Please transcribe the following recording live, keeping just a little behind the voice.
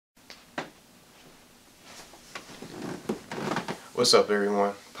What's up,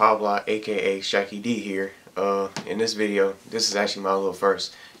 everyone? PowBlock, aka Shaky D here. In this video, this is actually my little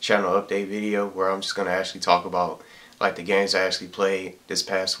first channel update video where I'm just gonna actually talk about like the games I actually played this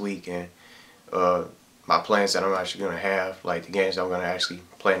past week and my plans that I'm actually gonna have, like the games I'm gonna actually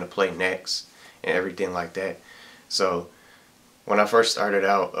plan to play next and everything like that. So when I first started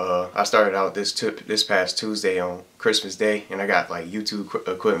out, I started out this past Tuesday on Christmas Day, and I got like YouTube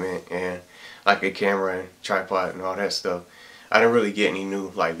equipment and like a camera and tripod and all that stuff. I didn't really get any new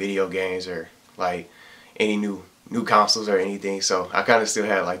like video games or like any new consoles or anything, so I kind of still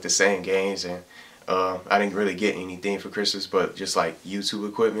had like the same games, and I didn't really get anything for Christmas but just like YouTube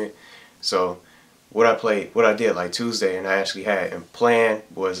equipment. So what I did like Tuesday, and I actually had and planned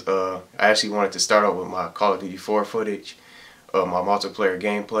was I actually wanted to start out with my Call of Duty 4 footage of my multiplayer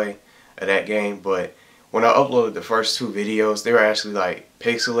gameplay of that game. But when I uploaded the first two videos, they were actually like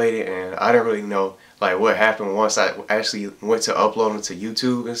pixelated, and I didn't really know like what happened once I actually went to upload them to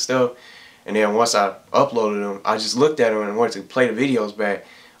YouTube and stuff. And then once I uploaded them, I just looked at them and wanted to play the videos back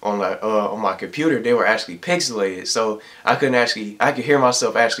on like on my computer. They were actually pixelated, so I could hear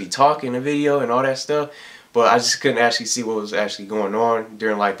myself actually talk in the video and all that stuff, but I just couldn't actually see what was actually going on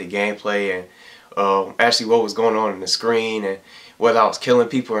during like the gameplay, and actually what was going on in the screen, and whether I was killing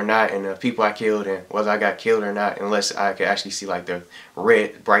people or not, and the people I killed, and whether I got killed or not, unless I could actually see like the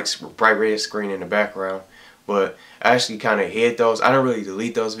bright red screen in the background. But I actually kind of hid those. I don't really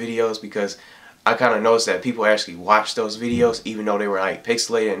delete those videos because I kind of noticed that people actually watched those videos even though they were like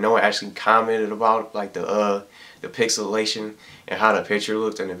pixelated, and no one actually commented about like the pixelation and how the picture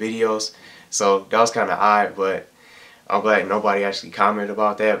looked in the videos. So that was kind of odd, but I'm glad nobody actually commented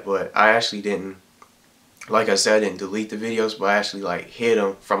about that. But I actually didn't, like I said, I didn't delete the videos, but I actually like hid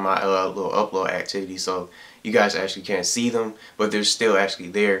them from my little upload activity, so you guys actually can't see them, but they're still actually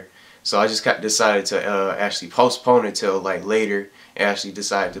there. So I just decided to actually postpone it till like later, and actually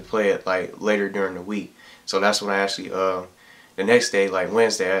decided to play it like later during the week. So that's when I actually the next day, like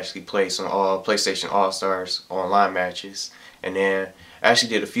Wednesday, I actually played some PlayStation All-Stars online matches, and then I actually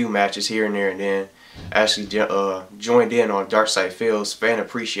did a few matches here and there, and then I actually joined in on Darkside Phil's fan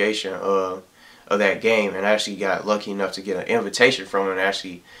appreciation of that game, and I actually got lucky enough to get an invitation from him and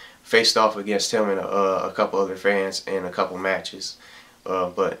actually faced off against him and a couple other fans in a couple matches.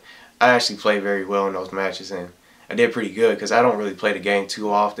 But I actually played very well in those matches, and I did pretty good because I don't really play the game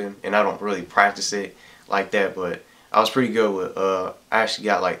too often, and I don't really practice it like that. But I was pretty good with I actually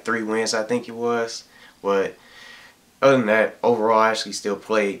got like 3 wins, I think it was. But other than that, overall I actually still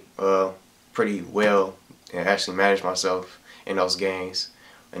played pretty well and actually managed myself in those games.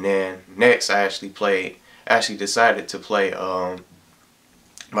 And then next I actually decided to play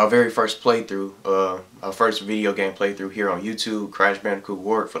my very first playthrough, my first video game playthrough here on YouTube, Crash Bandicoot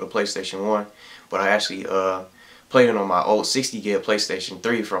Warped for the PlayStation 1. But I actually played it on my old 60 gig PlayStation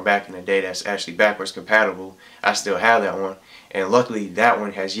 3 from back in the day that's actually backwards compatible. I still have that one, and luckily that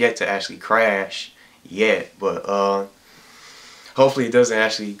one has yet to actually crash yet, but hopefully it doesn't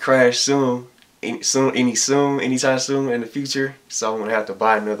actually crash anytime soon in the future. So I'm gonna have to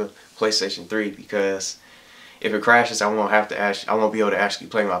buy another PlayStation 3, because if it crashes, I won't be able to actually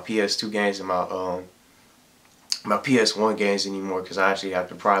play my PS2 games and my PS1 games anymore, because I actually have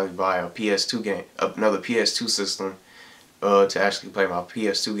to probably buy a PS2 game, another PS2 system, to actually play my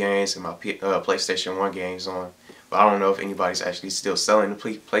PS2 games and my PlayStation 1 games on. But I don't know if anybody's actually still selling the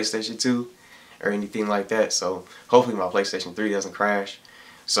PlayStation 2 or anything like that. So hopefully my PlayStation 3 doesn't crash.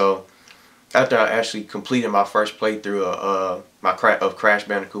 So after I actually completed my first playthrough of Crash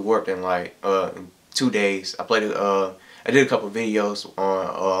Bandicoot Warped in like in 2 days, I did a couple videos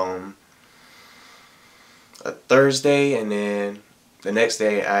on a Thursday, and then the next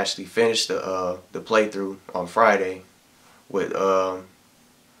day I actually finished the playthrough on Friday with the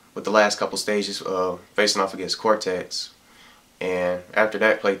last couple stages facing off against Cortex. And after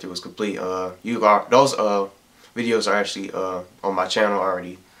that playthrough was complete, those videos are actually on my channel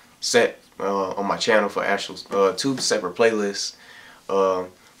already set on my channel for actual 2 separate playlists.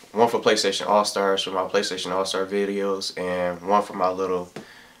 One for PlayStation All-Stars for my PlayStation All-Star videos, and one for my little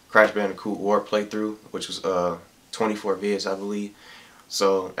Crash Bandicoot Warped playthrough, which was 24 vids, I believe.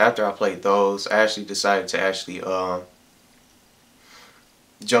 So after I played those, I actually decided to actually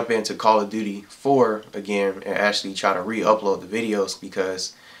jump into Call of Duty 4 again and actually try to re-upload the videos,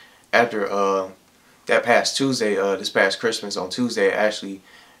 because after that past Tuesday, this past Christmas on Tuesday,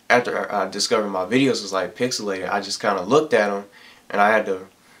 after I discovered my videos was like pixelated, I just kind of looked at them, and I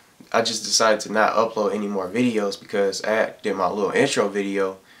just decided to not upload any more videos, because I did my little intro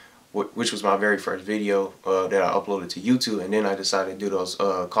video, which was my very first video that I uploaded to YouTube, and then I decided to do those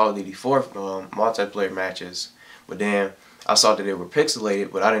Call of Duty 4 multiplayer matches. But then I saw that they were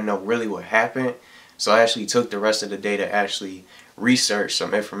pixelated, but I didn't know really what happened. So I actually took the rest of the day to actually research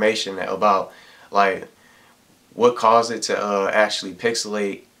some information about like what caused it to actually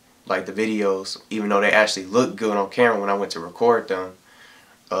pixelate like the videos, even though they actually looked good on camera when I went to record them.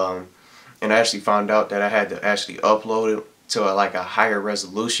 And I actually found out that I had to actually upload it to like a higher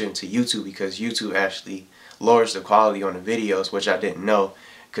resolution to YouTube, because YouTube actually lowers the quality on the videos, which I didn't know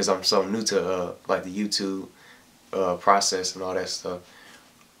because I'm so new to like the YouTube process and all that stuff.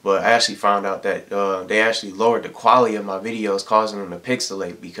 But I actually found out that they actually lowered the quality of my videos, causing them to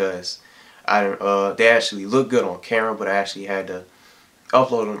pixelate, because they actually look good on camera, but I actually had to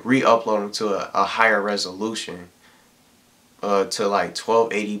re-upload them to a higher resolution, to like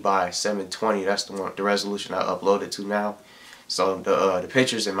 1280 by 720. That's the resolution I uploaded to now. So the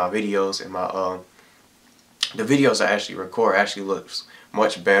pictures in my videos and the videos I actually record actually looks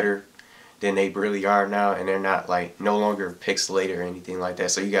much better than they really are now, and they're not like no longer pixelated or anything like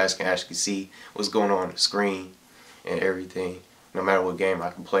that. So you guys can actually see what's going on the screen and everything, no matter what game I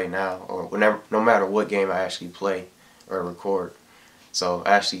can play now, or no matter what game I actually play or record. So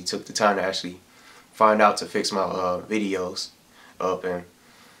I actually took the time to actually find out to fix my videos up and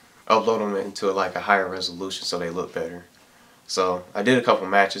upload them into like a higher resolution so they look better. So I did a couple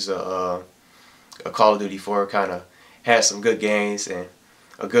matches of Call of Duty 4, kind of had some good games and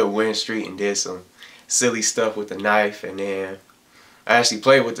a good win streak, and did some silly stuff with the knife. And then I actually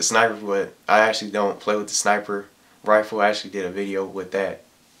played with the sniper, but I actually don't play with the sniper rifle. I actually did a video with that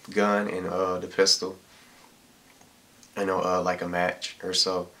gun and the pistol, I know, like a match or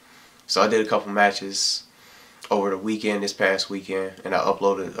so. So I did a couple matches over the weekend, this past weekend, and I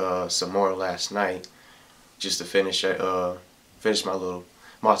uploaded some more last night just to finish my little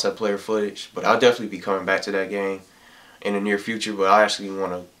multiplayer footage. But I'll definitely be coming back to that game in the near future. But I actually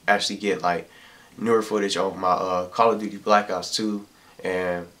want to actually get like newer footage on my Call of Duty Black Ops 2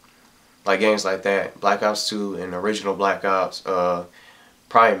 and like games like that, Black Ops 2 and original Black Ops,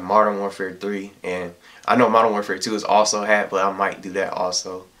 probably Modern Warfare 3, and I know Modern Warfare 2 is also hacked, but I might do that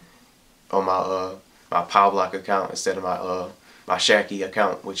also on my my PowBlock account instead of my Shaky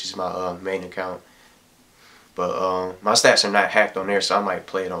account, which is my main account. But my stats are not hacked on there, so I might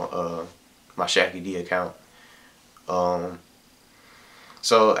play it on my Shaky D account.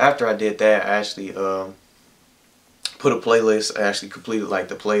 So after I did that, I actually put a playlist. I actually completed like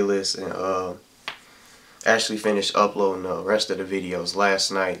the playlist, and actually finished uploading the rest of the videos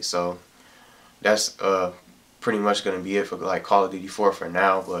last night. So that's pretty much going to be it for like Call of Duty 4 for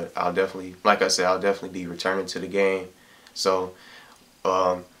now. But I'll definitely, like I said, I'll definitely be returning to the game. So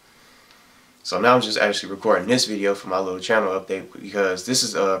so now I'm just actually recording this video for my little channel update, because this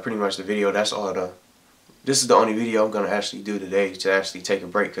is pretty much the video. This is the only video I'm going to actually do today, to actually take a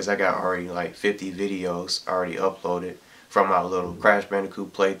break, because I got already like 50 videos already uploaded from my little Crash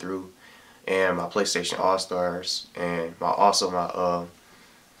Bandicoot playthrough and my PlayStation All-Stars, and my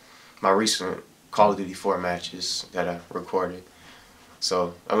recent Call of Duty 4 matches that I recorded.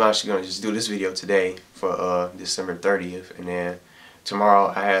 So I'm actually going to just do this video today for December 30th, and then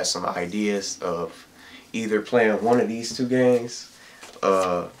tomorrow I had some ideas of either playing one of these two games,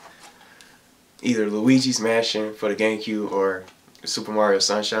 either Luigi's Mansion for the GameCube or Super Mario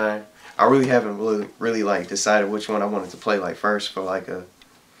Sunshine. I really haven't really like decided which one I wanted to play like first for my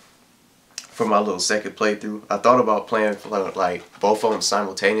little second playthrough. I thought about playing for like both of them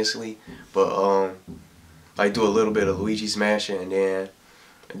simultaneously, but like do a little bit of Luigi's Mansion and then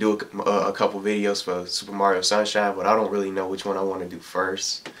do a couple videos for Super Mario Sunshine, but I don't really know which one I want to do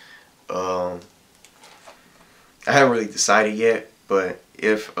first. I haven't really decided yet, but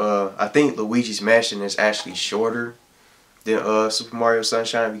if I think Luigi's Mansion is actually shorter than Super Mario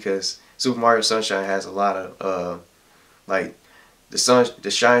Sunshine, because Super Mario Sunshine has a lot of like the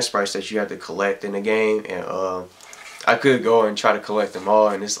shine sprites that you have to collect in the game, and I could go and try to collect them all,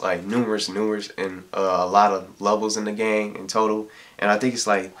 and it's like numerous and a lot of levels in the game in total, and I think it's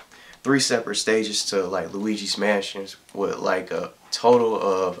like 3 separate stages to like Luigi's Mansion, with like a total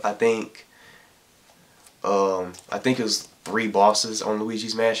of I think it was 3 bosses on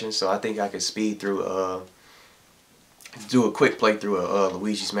Luigi's Mansion. So I think I could speed through do a quick playthrough of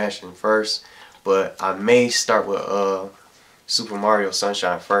Luigi's Mansion first, but I may start with Super Mario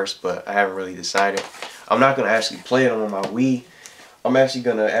Sunshine first, but I haven't really decided. I'm not gonna actually play it on my Wii. I'm actually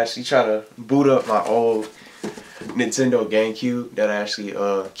gonna try to boot up my old Nintendo GameCube that I actually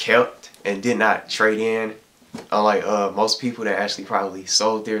kept and did not trade in. Unlike most people that actually probably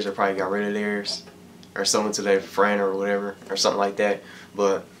sold theirs or probably got rid of theirs, or someone to their friend or whatever, or something like that.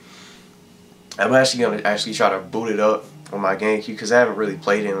 But I'm actually gonna try to boot it up on my GameCube, because I haven't really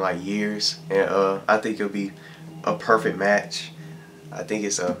played it in like years, and I think it'll be a perfect match. I think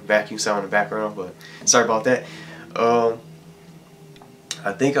it's a vacuum sound in the background, but sorry about that.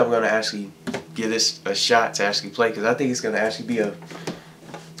 I think I'm gonna actually give this a shot to actually play, because I think it's gonna actually be a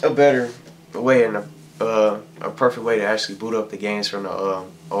better way and a perfect way to actually boot up the games from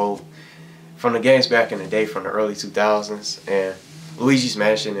the games back in the day, from the early 2000s. And Luigi's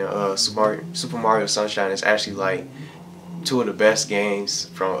Mansion and Super Mario Sunshine is actually like two of the best games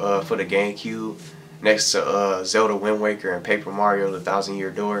from for the GameCube, next to Zelda Wind Waker and Paper Mario: The Thousand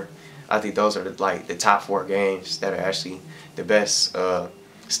Year Door. I think those are the top 4 games that are actually the best,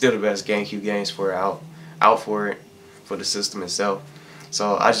 still the best GameCube games for out for it, for the system itself.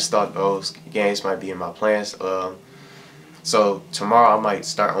 So I just thought those games might be in my plans. So tomorrow I might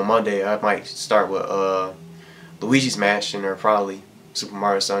start, on Monday I might start with Luigi's Mansion or probably Super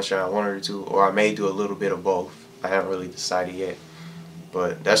Mario Sunshine, one or two, or I may do a little bit of both. I haven't really decided yet,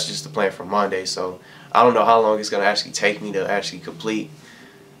 but that's just the plan for Monday. So I don't know how long it's going to actually take me to actually complete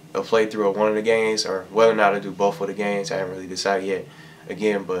a playthrough of one of the games, or whether or not I do both of the games. I haven't really decided yet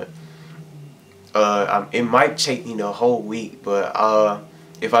again, but it might take me the whole week. But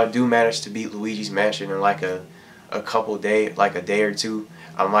if I do manage to beat Luigi's Mansion in like a couple days, like a day or two,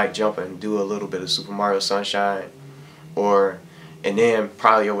 I might jump and do a little bit of Super Mario Sunshine, and then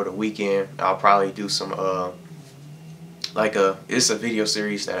probably over the weekend I'll probably do some it's a video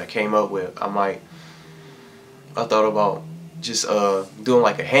series that I came up with. I thought about just doing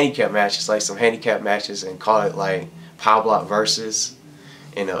like a handicap match, just like some handicap matches, and call it like PowBlock versus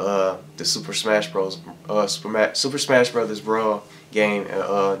in the Super Smash Bros. Super Smash Brothers Brawl game,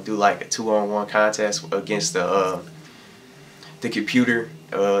 do like a 2-on-1 contest against the computer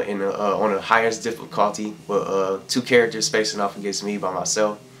on the highest difficulty, with 2 characters facing off against me by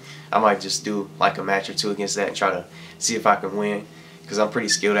myself. I might just do like a match or 2 against that and try to see if I can win, because I'm pretty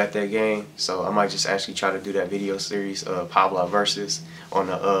skilled at that game. So I might just actually try to do that video series, PowBlock versus, on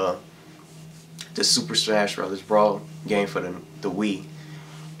the Super Smash Brothers Brawl game for the Wii.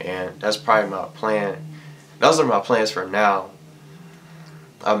 And that's probably my plan. Those are my plans for now.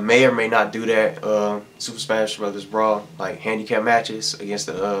 I may or may not do that Super Smash Brothers Brawl, like handicap matches against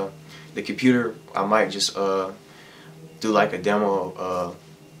the computer. I might just do like a demo,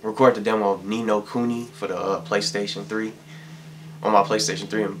 record the demo of Ni no Kuni for the PlayStation 3 on my PlayStation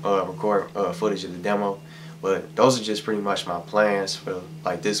 3, and record footage of the demo. But those are just pretty much my plans for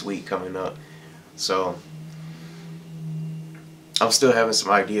like this week coming up. So I'm still having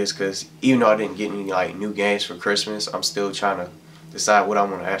some ideas, because even though I didn't get any like new games for Christmas, I'm still trying to decide what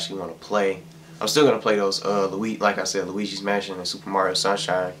I actually want to play. I'm still gonna play those like I said, Luigi's Mansion and Super Mario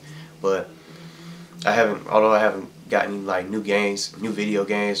Sunshine, but although I haven't gotten like new video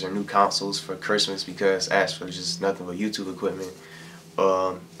games or new consoles for Christmas, because I asked for just nothing but YouTube equipment.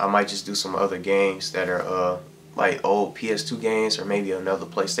 I might just do some other games that are like old PS2 games, or maybe another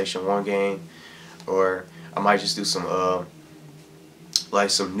PlayStation 1 game, or I might just do some like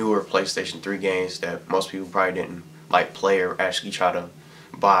some newer PlayStation 3 games that most people probably didn't like play or actually try to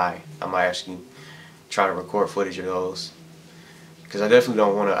buy. I might actually try to record footage of those, because I definitely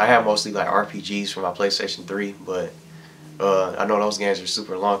don't want to. I have mostly like RPGs for my PlayStation 3, but I know those games are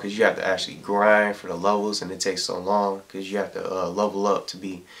super long, because you have to actually grind for the levels, and it takes so long because you have to level up to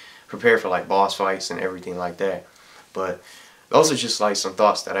be prepared for like boss fights and everything like that. But those are just like some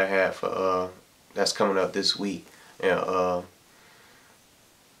thoughts that I have for that's coming up this week. And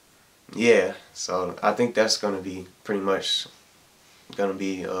yeah, so I think that's gonna be pretty much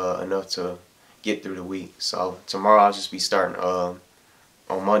enough to get through the week. So tomorrow I'll just be starting on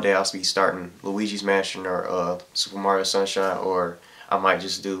Monday I'll be starting Luigi's Mansion or Super Mario Sunshine, or I might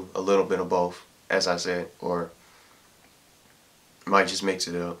just do a little bit of both, as I said, or might just mix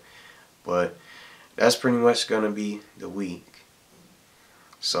it up. But that's pretty much gonna be the week.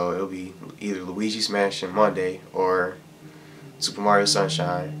 So it'll be either Luigi's Mansion Monday or Super Mario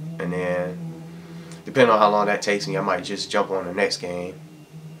Sunshine, and then depending on how long that takes me, I might just jump on the next game,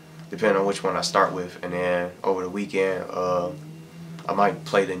 depending on which one I start with. And then over the weekend, I might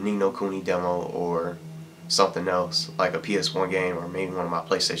play the Ni no Kuni demo or something else, like a PS1 game, or maybe one of my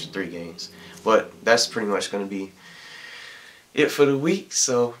PlayStation 3 games. But that's pretty much going to be it for the week.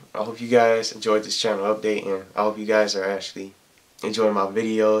 So I hope you guys enjoyed this channel update, and I hope you guys are actually enjoying my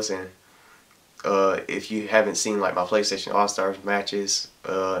videos. And if you haven't seen like my PlayStation All-Stars matches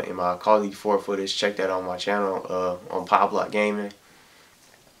and my Call of Duty 4 footage, check that on my channel on PowBlock Gaming,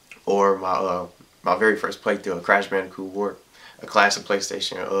 or my very first playthrough of Crash Bandicoot Warp, a classic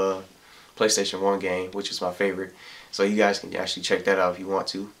PlayStation 1 game, which is my favorite. So you guys can actually check that out if you want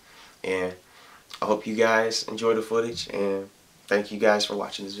to. And I hope you guys enjoy the footage, and thank you guys for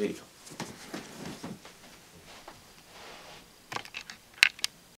watching this video.